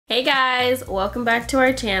Hey guys, welcome back to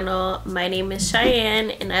our channel. My name is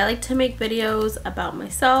Cheyenne and I like to make videos about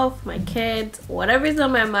myself, my kids, whatever's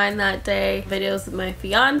on my mind that day, videos with my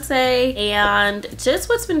fiance, and just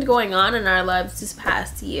what's been going on in our lives this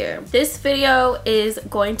past year. This video is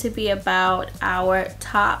going to be about our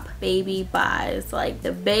top baby buys, like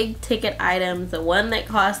the big ticket items, the one that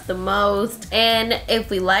cost the most, and if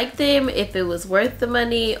we liked them, if it was worth the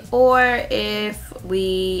money, or if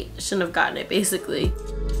we shouldn't have gotten it, basically.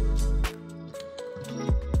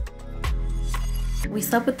 We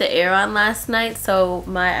slept with the air on last night, so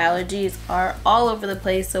my allergies are all over the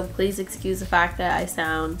place, so please excuse the fact that I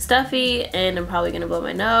sound stuffy and I'm probably gonna blow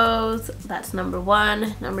my nose. That's number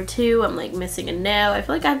one. Number two, I'm like missing a nail. I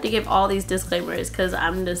feel like I have to give all these disclaimers because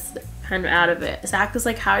I'm just kind of out of it. Zach was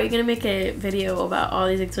like, how are you gonna make a video about all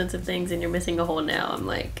these expensive things and you're missing a whole nail? I'm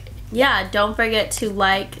like, yeah, don't forget to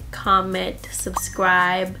like, comment,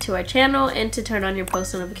 subscribe to our channel, and to turn on your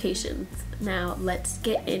post notifications. Now let's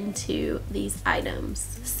get into these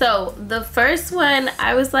items. So the first one,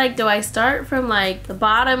 I was like, do I start from like the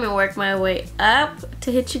bottom and work my way up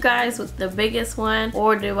to hit you guys with the biggest one,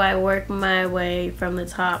 or do I work my way from the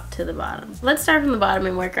top to the bottom? Let's start from the bottom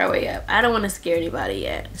and work our way up. I don't want to scare anybody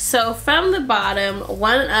yet. So from the bottom,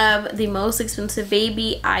 one of the most expensive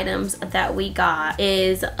baby items that we got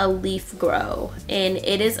is a leaf grow, and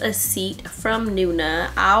it is a seat from Nuna.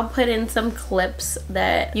 I'll put in some clips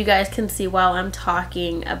that you guys can see while I'm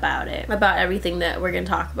talking about it, about everything that we're gonna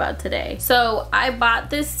talk about today. So I bought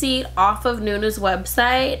this seat off of Nuna's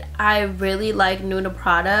website. I really like Nuna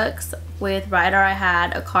products. With Ryder, I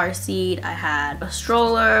had a car seat, I had a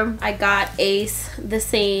stroller. I got Ace the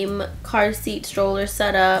same car seat stroller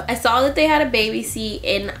setup. I saw that they had a baby seat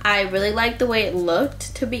and I really liked the way it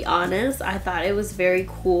looked, to be honest. I thought it was very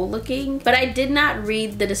cool looking, but I did not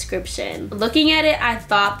read the description. Looking at it, I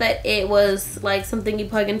thought that it was like something you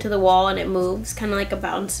plug into the wall and it moves, kind of like a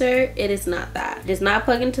bouncer. It is not that. It does not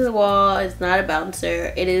plug into the wall, it's not a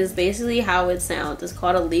bouncer. It is basically how it sounds. It's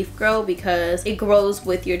called a leaf grow because it grows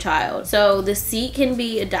with your child. So the seat can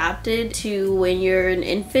be adapted to when you're an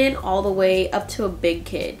infant all the way up to a big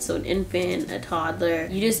kid. So an infant, a toddler.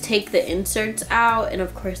 You just take the inserts out and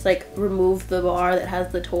of course like remove the bar that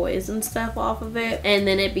has the toys and stuff off of it, and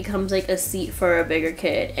then it becomes like a seat for a bigger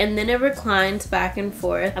kid, and then it reclines back and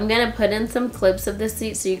forth. I'm gonna put in some clips of this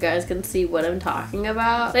seat so you guys can see what I'm talking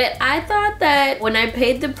about. But I thought that when I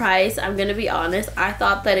paid the price, I'm gonna be honest, I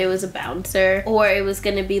thought that it was a bouncer or it was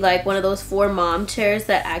gonna be like one of those 4 mom chairs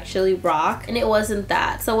that actually rock, and it wasn't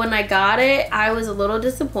that. So when I got it, I was a little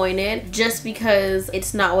disappointed just because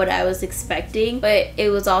it's not what I was expecting, but it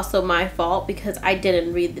was also my fault because I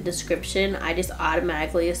didn't read the description. I just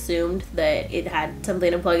automatically assumed that it had something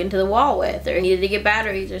to plug into the wall with or needed to get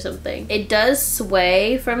batteries or something. It does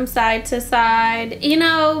sway from side to side. You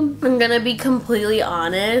know, I'm gonna be completely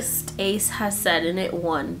honest, Ace has sat in it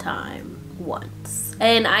one time. Once.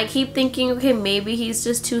 And I keep thinking, okay, maybe he's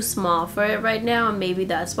just too small for it right now, and maybe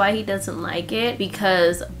that's why he doesn't like it,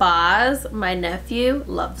 because Boz, my nephew,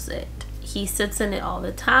 loves it. He sits in it all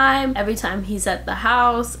the time. Every time he's at the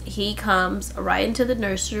house, he comes right into the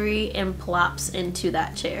nursery and plops into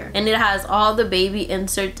that chair. And it has all the baby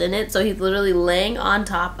inserts in it, so he's literally laying on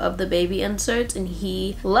top of the baby inserts and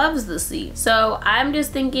he loves the seat. So I'm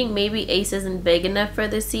just thinking maybe Ace isn't big enough for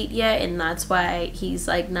the seat yet, and that's why he's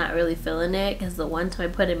like not really feeling it, because the one time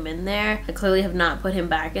I put him in there, I clearly have not put him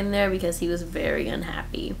back in there because he was very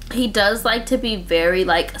unhappy. He does like to be very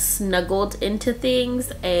like snuggled into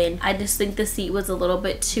things, and I just think the seat was a little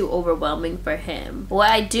bit too overwhelming for him.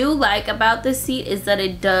 What I do like about the seat is that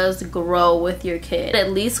it does grow with your kid.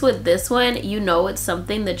 At least with this one, you know it's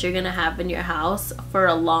something that you're gonna have in your house for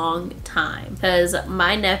a long time, because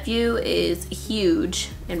my nephew is huge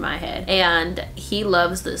in my head and he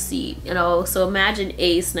loves the seat, you know. So imagine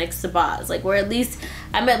Ace next to Boz, like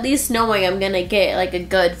I'm at least knowing I'm gonna get like a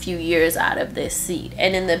good few years out of this seat.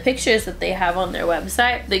 And in the pictures that they have on their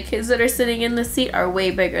website, the kids that are sitting in the seat are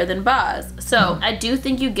way bigger than Boz. So I do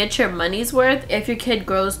think you get your money's worth if your kid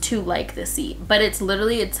grows to like the seat, but it's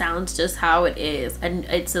literally, it sounds just how it is, and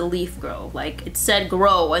it's a leaf grow. Like it said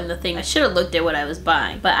grow in the thing. I should have looked at what I was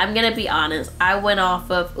buying, but I'm gonna be honest, I went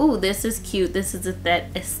off of, ooh, this is cute, this is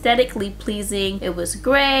aesthetically pleasing, it was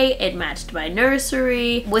gray, it matched my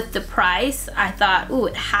nursery. With the price, I thought, ooh,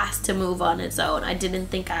 it has to move on its own. I didn't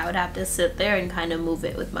think I would have to sit there and kind of move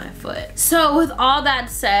it with my foot. So with all that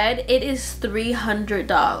said, it is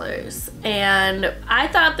 $300, and I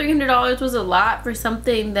thought $300 was a lot for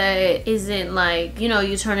something that isn't like, you know,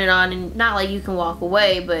 you turn it on and not like you can walk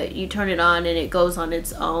away, but you turn it on and it goes on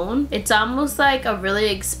its own. It's almost like a really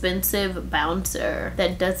expensive bouncer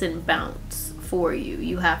that doesn't bounce for you.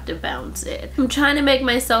 You have to bounce it. I'm trying to make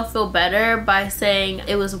myself feel better by saying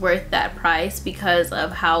it was worth that price because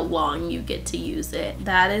of how long you get to use it.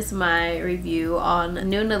 That is my review on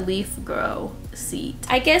Nuna Leaf Grow seat.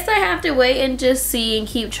 I guess I have to wait and just see and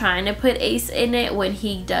keep trying to put Ace in it when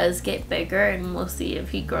he does get bigger, and we'll see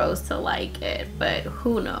if he grows to like it, but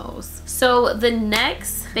who knows. So the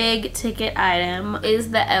next big ticket item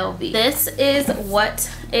is the LV. This is what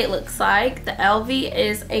it looks like. The LV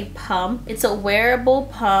is a pump. It's a wearable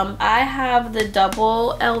pump. I have the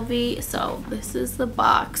double LV, so this is the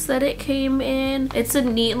box that it came in. It's a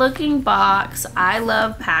neat looking box. I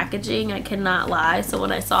love packaging, I cannot lie. So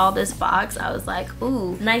when I saw this box, I was like,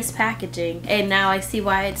 ooh, nice packaging. And now I see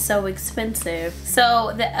why it's so expensive.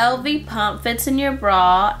 So the LV pump fits in your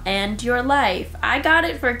bra and your life. I got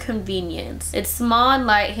it for convenience. It's small and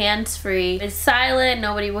light, hands-free. It's silent,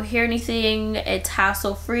 nobody will hear anything. It's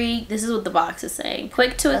hassle-free. This is what the box is saying.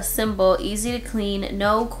 Quick to assemble, easy to clean,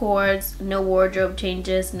 no cords, no wardrobe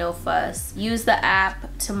changes, no fuss. Use the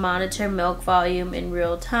app to monitor milk volume in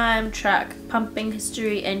real time, track pumping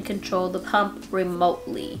history, and control the pump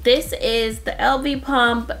remotely. This is the LV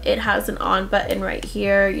pump. It has an on button right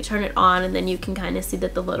here. You turn it on and then you can kind of see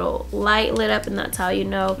that the little light lit up, and that's how you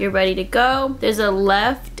know you're ready to go. There's a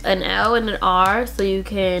left, an L, and an R, so you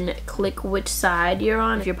can click which side you're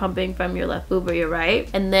on if you're pumping from your left boob or your right,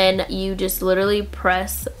 and then you just literally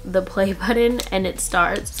press the play button and it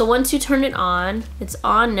starts. So once you turn it on, it's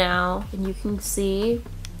on now, and you can see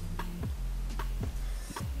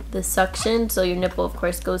the suction. So your nipple of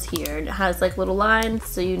course goes here, and it has like little lines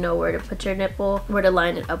so you know where to put your nipple, where to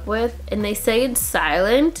line it up with. And they say it's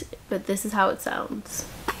silent, but this is how it sounds.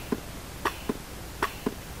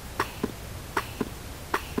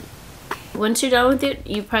 Once you're done with it,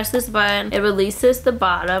 you press this button, it releases the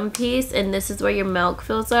bottom piece, and this is where your milk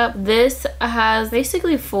fills up. This has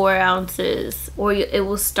basically 4 ounces, or it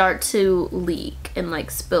will start to leak and like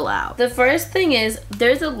spill out. The first thing is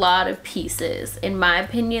there's a lot of pieces. In my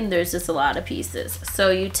opinion, there's just a lot of pieces. So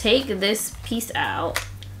you take this piece out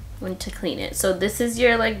when to clean it. So this is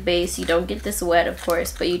your like base. You don't get this wet of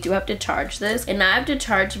course, but you do have to charge this, and I have to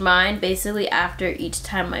charge mine basically after each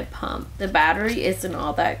time I pump. The battery isn't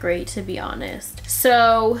all that great, to be honest.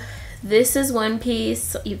 So this is one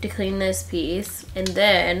piece. You have to clean this piece, and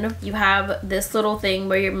then you have this little thing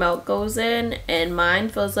where your milk goes in, and mine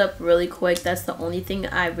fills up really quick. That's the only thing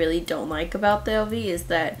I really don't like about the LV, is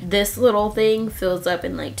that this little thing fills up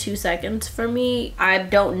in like 2 seconds for me. I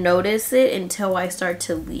don't notice it until I start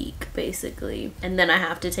to leak basically, and then I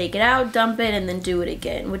have to take it out, dump it, and then do it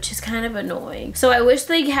again, which is kind of annoying. So I wish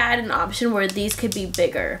they had an option where these could be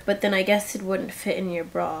bigger, but then I guess it wouldn't fit in your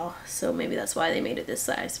bra, so maybe that's why they made it this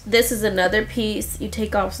size. This is another piece you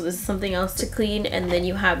take off, so this is something else to clean, and then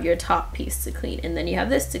you have your top piece to clean, and then you have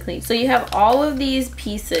this to clean. So you have all of these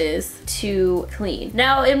pieces to clean.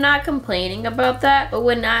 Now I'm not complaining about that, but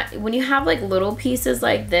when you have like little pieces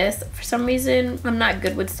like this, for some reason I'm not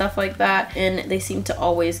good with stuff like that, and they seem to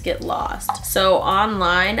always get lost. So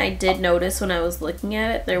online I did notice when I was looking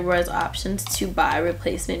at it, there was options to buy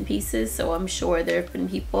replacement pieces, so I'm sure there have been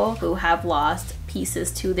people who have lost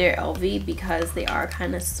pieces to their LV because they are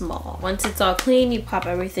kind of small. Once it's all clean, you pop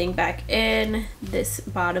everything back in. This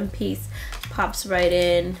bottom piece pops right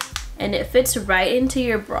in, and it fits right into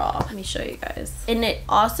your bra. Let me show you guys. And it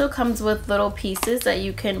also comes with little pieces that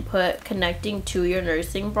you can put connecting to your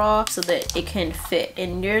nursing bra so that it can fit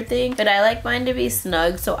in your thing. But I like mine to be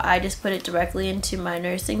snug, so I just put it directly into my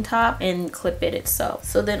nursing top and clip it itself.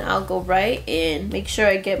 So then I'll go right in, make sure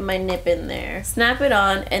I get my nip in there, snap it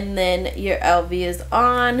on, and then your LV is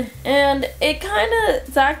on. And it kind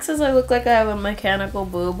of, Zach says I look like I have a mechanical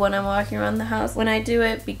boob when I'm walking around the house when I do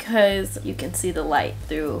it, because you can see the light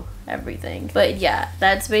through everything. But yeah,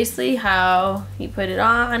 that's basically how you put it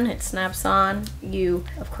on. It snaps on. You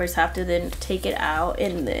of course have to then take it out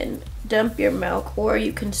and then dump your milk, or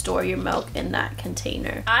you can store your milk in that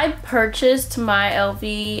container. I purchased my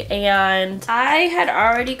LV, and I had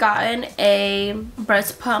already gotten a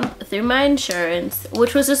breast pump through my insurance,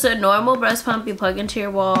 which was just a normal breast pump you plug into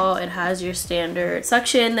your wall. It has your standard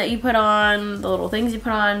suction that you put on, the little things you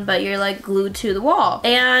put on, but you're like glued to the wall,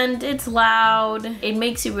 and it's loud. It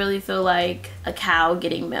makes you really feel like a cow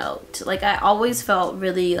getting milked. Like I always felt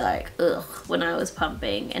really like ugh when I was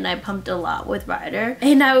pumping, and I pumped a lot with Ryder,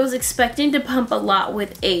 and I was expecting expecting to pump a lot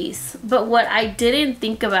with Ace, but what I didn't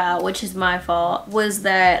think about, which is my fault, was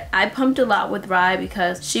that I pumped a lot with Rye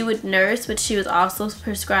because she would nurse, but she was also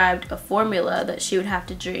prescribed a formula that she would have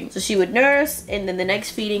to drink. So she would nurse, and then the next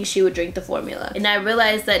feeding she would drink the formula. And I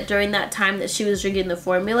realized that during that time that she was drinking the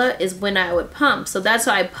formula is when I would pump. So that's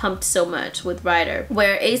why I pumped so much with Ryder.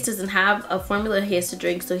 Where Ace doesn't have a formula he has to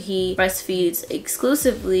drink, so he breastfeeds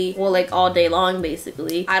exclusively, well, like all day long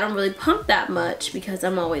basically. I don't really pump that much because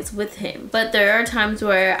I'm always with him. But there are times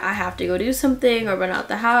where I have to go do something or run out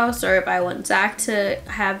the house, or if I want Zach to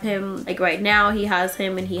have him, like right now he has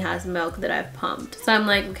him and he has milk that I've pumped. So I'm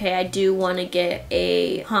like, okay, I do want to get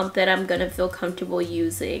a pump that I'm gonna feel comfortable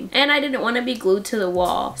using. And I didn't want to be glued to the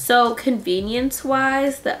wall. So convenience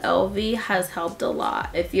wise, the LV has helped a lot.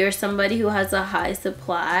 If you're somebody who has a high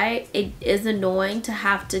supply, it is annoying to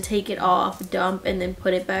have to take it off, dump, and then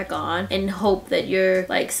put it back on and hope that your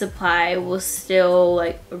like supply will still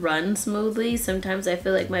like run smoothly. Sometimes I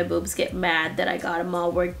feel like my boobs get mad that I got them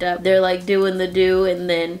all worked up. They're like doing the do, and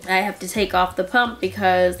then I have to take off the pump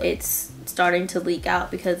because it's starting to leak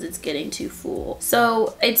out because it's getting too full.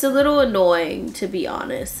 So it's a little annoying, to be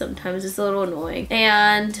honest. Sometimes it's a little annoying,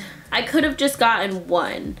 and I could have just gotten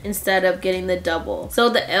one instead of getting the double. So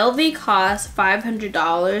the LV costs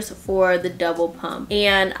 $500 for the double pump,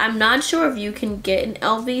 and I'm not sure if you can get an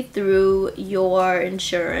LV through your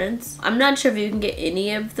insurance. I'm not sure if you can get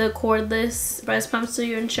any of the cordless breast pumps through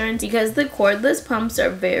your insurance because the cordless pumps are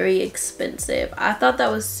very expensive. I thought that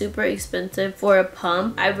was super expensive for a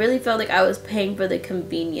pump. I really felt like I was paying for the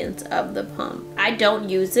convenience of the pump. I don't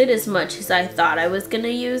use it as much as I thought I was gonna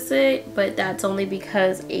use it, but that's only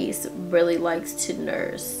because Ace really likes to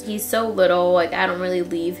nurse. He's so little, like I don't really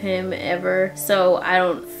leave him ever, so I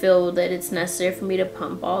don't feel that it's necessary for me to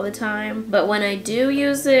pump all the time. But when I do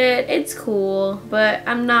use it, it's cool, but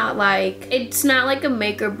I'm not like, it's not like a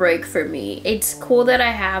make or break for me. It's cool that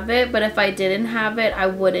I have it, but if I didn't have it, I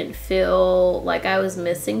wouldn't feel like I was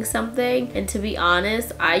missing something. And to be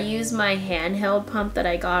honest, I use my handheld pump that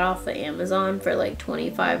I got off of Amazon for like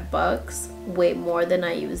 25 bucks. Way more than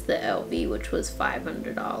I used the LV, which was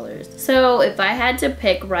 $500. So if I had to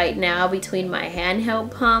pick right now between my handheld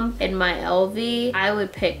pump and my LV, I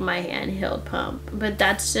would pick my handheld pump. But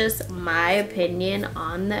that's just my opinion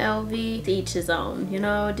on the LV. To each his own, you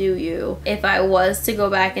know, do you. If I was to go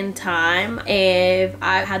back in time, if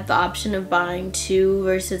I had the option of buying two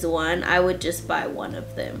versus one, I would just buy one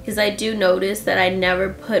of them. Because I do notice that I never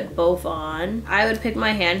put both on. I would pick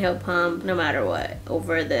my handheld pump no matter what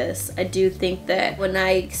over this. I do think that when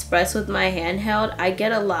I express with my handheld, I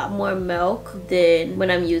get a lot more milk than when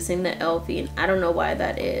I'm using the LV, and I don't know why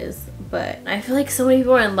that is, but I feel like so many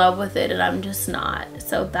people are in love with it and I'm just not.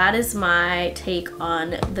 So that is my take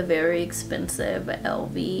on the very expensive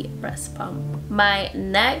LV breast pump. My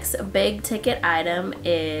next big ticket item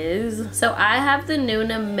is, so I have the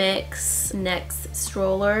Nuna Mix Next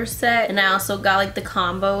stroller set, and I also got like the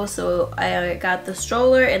combo. So I got the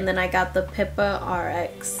stroller and then I got the Pippa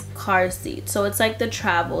RX car seat. So it's like the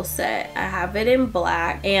travel set. I have it in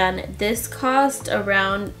black, and this cost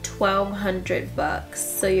around 1,200 bucks.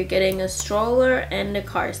 So you're getting a stroller and a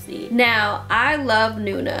car seat. Now, I love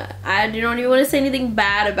Nuna. I don't even want to say anything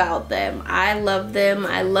bad about them. I love them.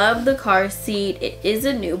 I love the car seat. It is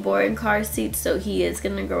a newborn car seat, so he is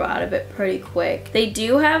gonna grow out of it pretty quick. They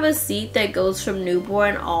do have a seat that goes from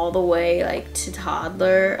newborn all the way like to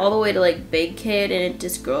toddler, all the way to like big kid, and it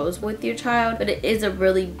just grows with your child, but it is a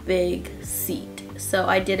really big seat. So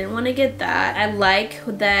I didn't want to get that. I like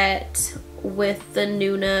that with the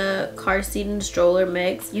Nuna car seat and stroller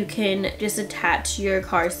mix, you can just attach your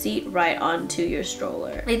car seat right onto your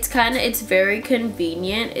stroller. It's very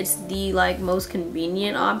convenient. It's the like most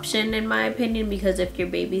convenient option in my opinion, because if your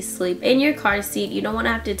babies sleep in your car seat, you don't want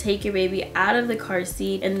to have to take your baby out of the car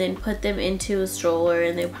seat and then put them into a stroller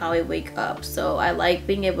and they probably wake up. So I like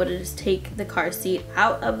being able to just take the car seat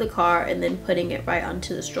out of the car and then putting it right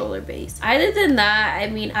onto the stroller base. Other than that, I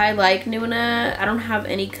mean, I like Nuna. I don't have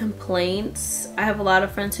any complaints. I have a lot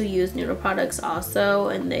of friends who use Nuna products also,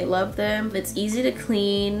 and they love them. It's easy to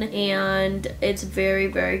clean and it's very,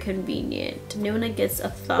 very convenient. Nuna gets a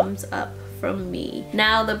thumbs up from me.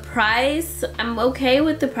 Now the price, I'm okay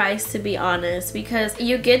with the price, to be honest, because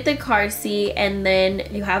you get the car seat and then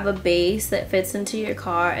you have a base that fits into your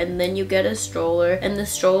car, and then you get a stroller, and the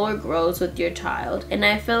stroller grows with your child. And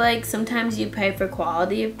I feel like sometimes you pay for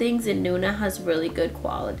quality of things, and Nuna has really good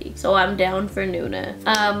quality, so I'm down for Nuna.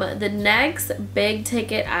 The next big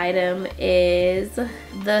ticket item is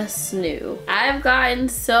the snoo. I've gotten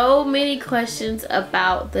so many questions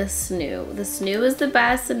about the snoo. The snoo is the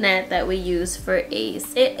bassinet that we use for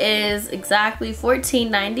Ace. It is exactly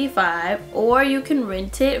 $14.95, or you can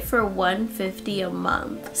rent it for $150 a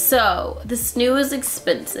month. So the snoo is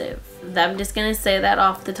expensive. I'm just gonna say that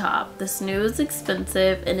off the top. The snoo is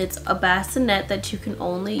expensive, and it's a bassinet that you can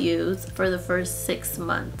only use for the first 6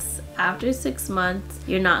 months. After 6 months,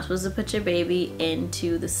 you're not supposed to put your baby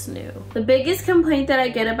into the snoo. The biggest complaint that I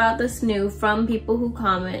get about the snoo from people who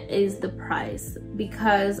comment is the price,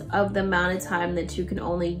 because of the amount of time that you can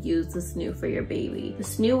only use the snoo for your baby. The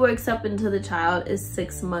snoo works up until the child is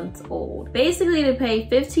 6 months old. Basically, to pay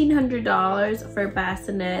 $1,500 for a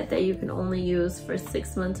bassinet that you can only use for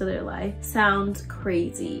 6 months of their life sounds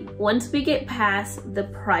crazy. Once we get past the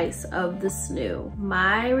price of the snoo,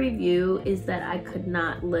 my review is that I could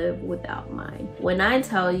not live without mine. When I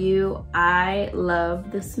tell you I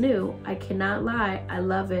love the snoo, I cannot lie, I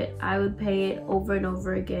love it. I would pay it over and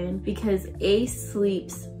over again because Ace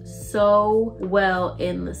sleeps so well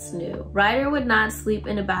in the snoo. Ryder would not sleep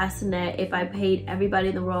in a bassinet if I paid everybody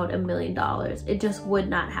in the world $1 million. It just would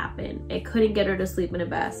not happen. It couldn't get her to sleep in a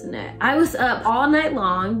bassinet. I was up all night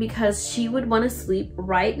long because she would want to sleep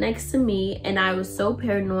right next to me, and I was so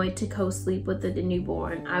paranoid to co-sleep with the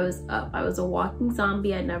newborn. I was up. I was a walking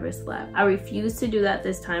zombie. I never slept. I refused to do that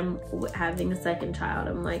this time with having a second child.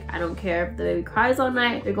 I'm like, I don't care if the baby cries all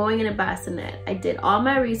night, they're going in a bassinet. I did all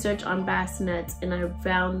my research on bassinets, and I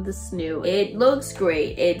found the snoo. It looks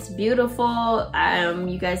great. It's beautiful.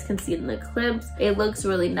 You guys can see it in the clips. It looks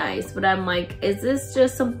really nice, but I'm like, is this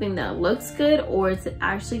just something that looks good, or is it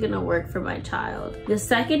actually gonna work for my child? The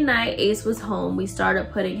second night Ace was home, we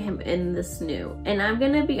started putting him in the snoo, and I'm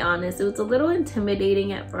gonna be honest, it was a little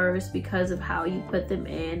intimidating at first because of how you put them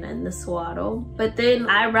in and the swaddle, but then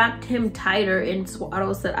I wrapped him tighter in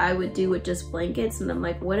swaddles that I would do with just blankets, and I'm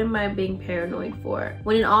like, what am I being paranoid for?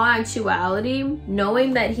 When in all actuality,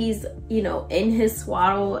 knowing that he's, you know, in his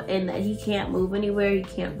swaddle and that he can't move anywhere, he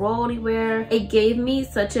can't roll anywhere, it gave me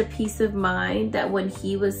such a peace of mind that when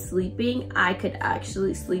he was sleeping, I could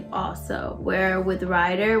actually sleep also. Where with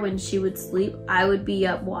Ryder, when she would sleep, I would be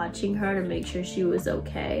up watching her to make sure she was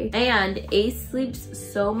okay. And Ace sleeps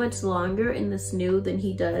so much longer in the snoo than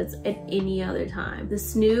he does at any other time. The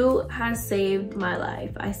snoo has saved my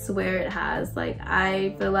life. I swear it has. Like,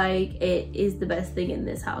 I feel like it is the best thing in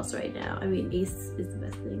this house right now. I mean, Ace is the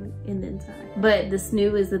best thing in the inside, but the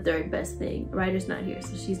snoo is the third best thing. Ryder's not here,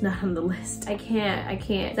 so she's not on the list. I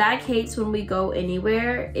can't. Zach hates when we go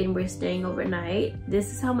anywhere and we're staying overnight.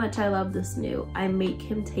 This is how much I love the snoo. I make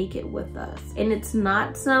him take it with us, and it's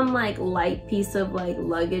not some like light piece of like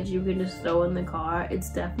luggage you can just throw in the car.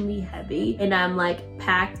 It's definitely heavy, and I'm like,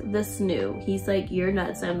 pack the snoo. He's like, you're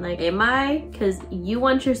nuts. I'm like, am I? Because you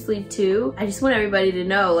want your sleep too. I just want everybody to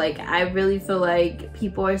know, like, I really feel like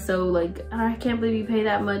people are so like, oh, I can't believe you pay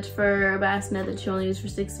that much for a bassinet that you only use for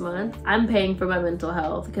 6 months. I'm paying for my mental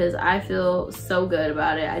health because I feel so good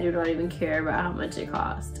about it. I do not even care about how much it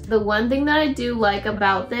costs. The one thing that I do like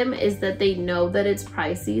about them is that they know that it's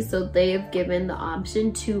pricey, so they have given the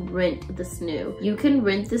option to rent the snoo. You can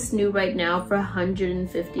rent the snoo right now for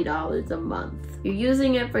 $150 a month. You're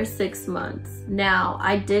using it for 6 months. Now,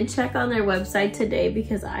 I did check on their website today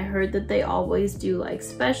because I heard that they always do like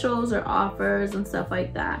specials or offers and stuff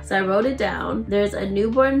like that. So I wrote it down. There's a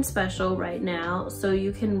newborn special right now, so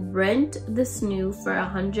you can rent the snoo for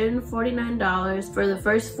 $149 for the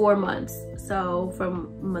first 4 months. So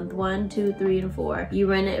from month 1, 2, 3, and 4, you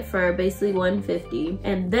rent it for basically $150,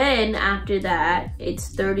 and then after that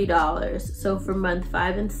it's $30. So for month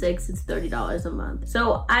 5 and 6, it's $30 a month.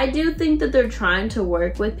 So I do think that they're trying to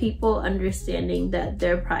work with people, understanding that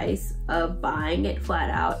their price of buying it flat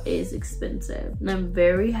out is expensive, and I'm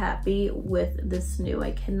very happy with the snoo.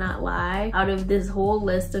 I cannot lie. Out of this whole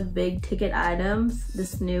list of big ticket items, the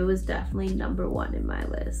snoo is definitely #1 in my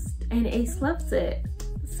list, and Ace loves it.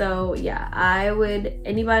 So yeah, I would,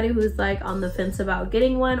 anybody who's like on the fence about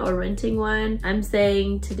getting one or renting one, I'm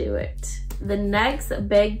saying to do it. The next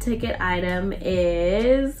big ticket item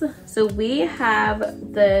is, so we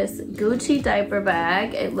have this Gucci diaper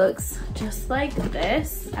bag. It looks just like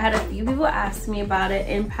this. I had a few people ask me about it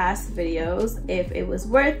in past videos, if it was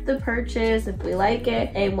worth the purchase, if we like it,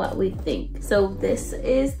 and what we think. So this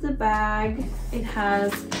is the bag. It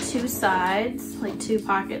has 2 sides, like 2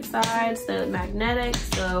 pocket sides. They're magnetic,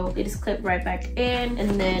 so they just clip right back in.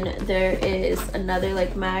 And then there is another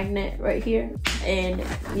like magnet right here, and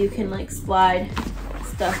you can like slide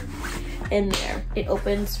stuff in there. It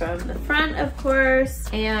opens from the front, of course,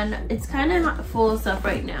 and it's kind of full of stuff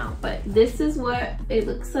right now, but this is what it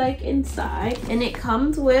looks like inside. And it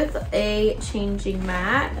comes with a changing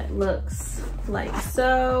mat that looks like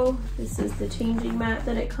so. This is the changing mat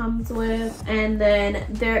that it comes with. And then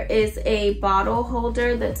there is a bottle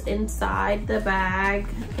holder that's inside the bag.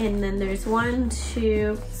 And then there's 1,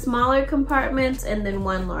 2 smaller compartments and then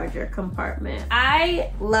 1 larger compartment.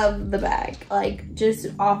 I love the bag, like just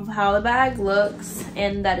off of how the bag looks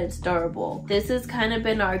and that it's durable. This has kind of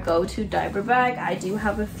been our go-to diaper bag. I do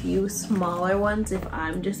have a few smaller ones. If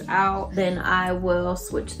I'm just out, then I will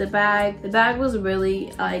switch the bag. The bag was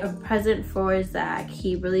really like a present for Zach.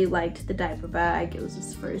 He really liked the diaper bag. It was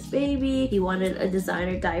his first baby. He wanted a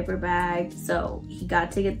designer diaper bag, so he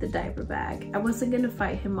got to get the diaper bag. I wasn't gonna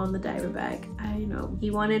fight him on the diaper bag. I know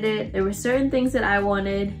he wanted it. There were certain things that I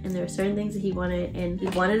wanted and there were certain things that he wanted, and he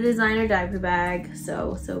wanted a designer diaper bag,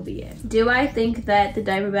 so be it. Do I think that the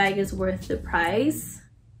diaper bag is worth the price?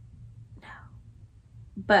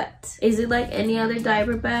 But is it like any other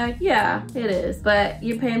diaper bag? Yeah, it is, but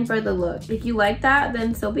you're paying for the look. If you like that,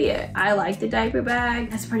 then so be it. I like the diaper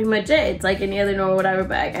bag. That's pretty much it. It's like any other normal diaper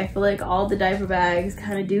bag. I feel like all the diaper bags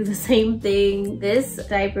kind of do the same thing. This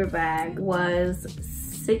diaper bag was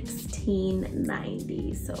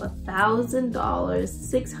 $1,690, so $1,000,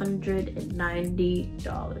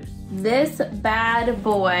 $690. This bad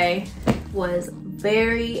boy was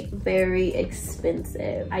very, very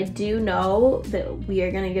expensive. I do know that we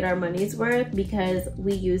are gonna get our money's worth because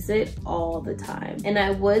we use it all the time. And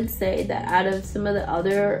I would say that out of some of the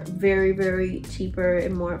other very, very cheaper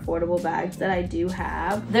and more affordable bags that I do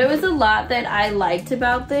have, there was a lot that I liked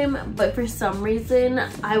about them, but for some reason,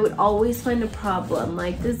 I would always find a problem.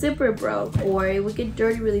 Like the zipper broke, or it would get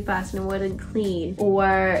dirty really fast and it wouldn't clean,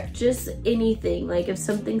 or just anything. Like if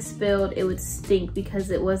something spilled, it would stink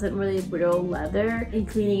because it wasn't really real leather, and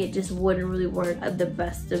cleaning it just wouldn't really work at the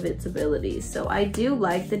best of its abilities. So I do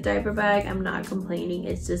like the diaper bag. I'm not complaining.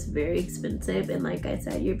 It's just very expensive, and like I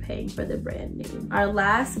said, you're paying for the brand name. Our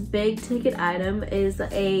last big ticket item is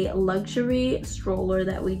a luxury stroller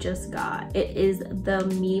that we just got. It is the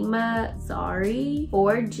Mima Zari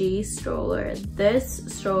 4G stroller. This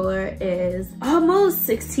stroller is almost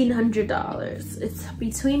 $1,600. It's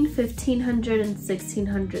between $1,500 and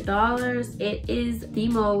 $1,600. It is the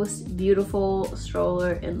most beautiful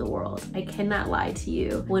stroller in the world. I cannot lie to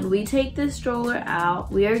you. When we take this stroller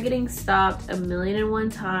out, we are getting stopped 1,000,001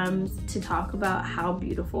 times to talk about how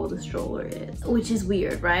beautiful the stroller is, which is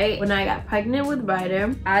weird, right? When I got pregnant with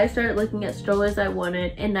Ryder, I started looking at strollers I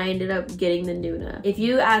wanted, and I ended up getting the Nuna. If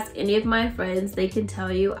you ask any of my friends, they can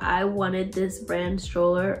tell you I wanted this brand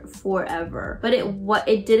stroller forever, but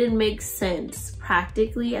it didn't make sense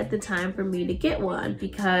practically at the time for me to get one,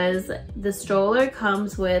 because the stroller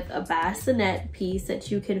comes with a bassinet piece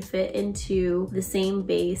that you can fit into the same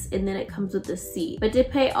base, and then it comes with a seat. But to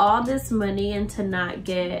pay all this money and to not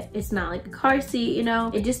get, it's not like a car seat, you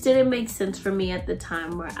know, it just didn't make sense for me at the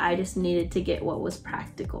time, where I just needed to get what was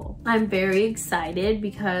practical. I'm very excited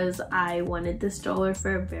because I wanted this stroller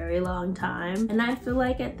for a very long time, and I feel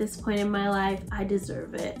like at this point in my life I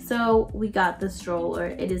deserve it. So we got the stroller.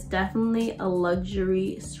 It is definitely a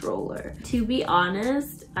luxury stroller. To be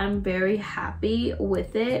honest, I'm very happy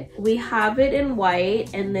with it. We have it in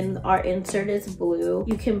white, and then our insert is blue.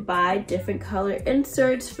 You can buy different color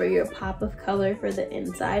inserts for your pop of color for the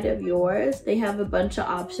inside of yours. They have a bunch of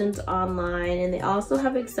options online, and they also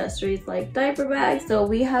have accessories like diaper bags. So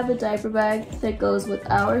we have a diaper bag that goes with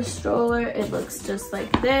our stroller. It looks just like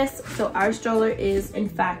this. So our stroller is in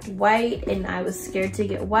fact white, and I was scared to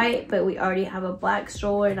get white, but we already have a black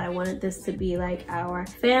stroller, and I wanted this to be like our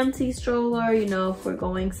fancy stroller, you know, if we're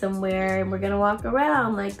going somewhere and we're gonna walk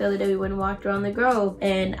around. Like the other day we went and walked around the Grove,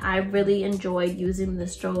 and I really enjoyed using the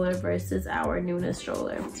stroller versus our Nuna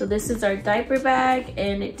stroller. So this is our diaper bag,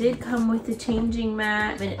 and it did come with the changing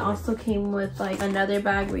mat, and it also came with like another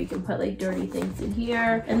bag where you can put like dirty things in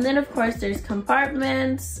here. And then of course there's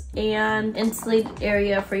compartments and insulated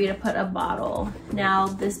area for you to put a bottle. Now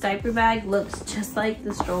this diaper bag looks just like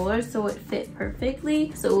the stroller, so it fit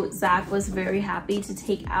perfectly. So Zach was very happy to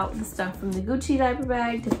take out the stuff from the Gucci diaper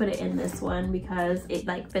bag to put it in this one because it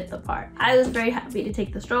like fit the part. I was very happy to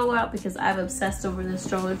take the stroller out because I've obsessed over this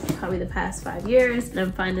stroller for probably the past 5 years, and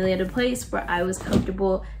I'm finally at a place where I was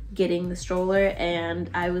comfortable getting the stroller, and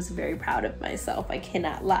I was very proud of myself. I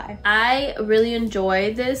cannot lie. I really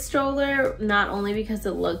enjoy this stroller, not only because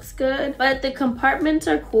it looks good, but the compartments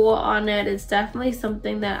are cool on it. It's definitely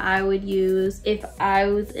something that I would use if I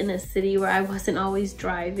was in a city where I wasn't always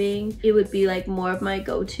driving. It would be like more of my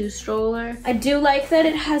go-to stroller. I do like that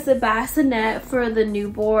it has a bassinet for the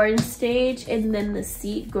newborn stage, and then the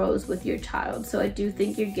seat grows with your child. So I do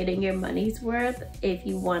think you're getting your money's worth. If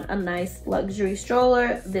you want a nice luxury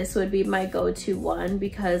stroller, this this would be my go-to one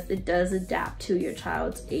because it does adapt to your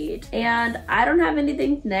child's age. And I don't have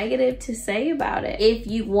anything negative to say about it. If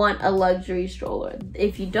you want a luxury stroller,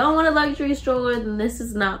 if you don't want a luxury stroller, then this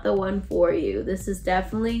is not the one for you. This is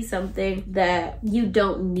definitely something that you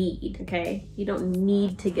don't need, okay? You don't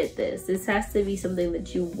need to get this. This has to be something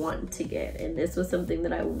that you want to get, and this was something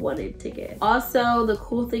that I wanted to get. Also, the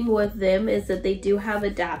cool thing with them is that they do have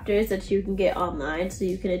adapters that you can get online, so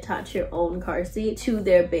you can attach your own car seat to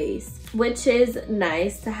their base, which is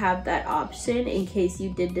nice to have that option in case you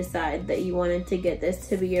did decide that you wanted to get this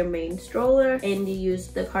to be your main stroller and you use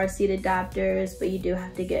the car seat adapters, but you do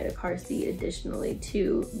have to get a car seat additionally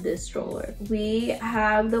to this stroller. We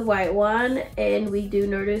have the white one, and we do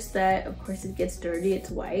notice that of course it gets dirty, it's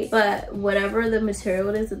white, but whatever the material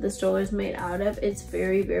it is that the stroller is made out of, it's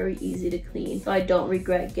very, very easy to clean, so I don't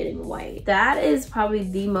regret getting white. That is probably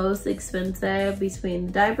the most expensive between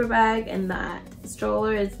the diaper bag and that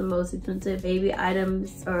stroller. Is the most expensive baby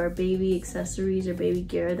items or baby accessories or baby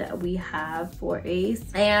gear that we have for Ace,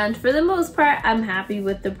 and for the most part I'm happy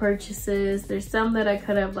with the purchases. There's some that I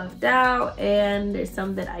could have left out, and there's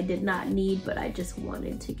some that I did not need but I just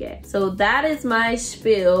wanted to get. So that is my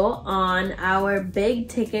spiel on our big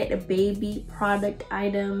ticket baby product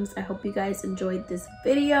items. I hope you guys enjoyed this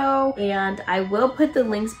video, and I will put the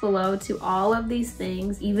links below to all of these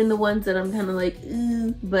things, even the ones that I'm kind of like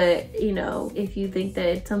but you know, if you think that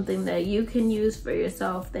it's something that you can use for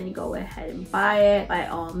yourself, then go ahead and buy it by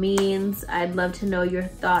all means. I'd love to know your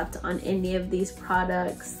thoughts on any of these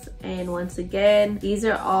products. And once again, these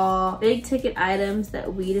are all big ticket items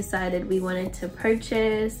that we decided we wanted to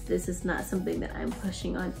purchase. This is not something that I'm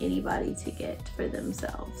pushing on anybody to get for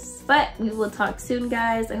themselves. But we will talk soon,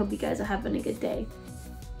 guys. I hope you guys are having a good day.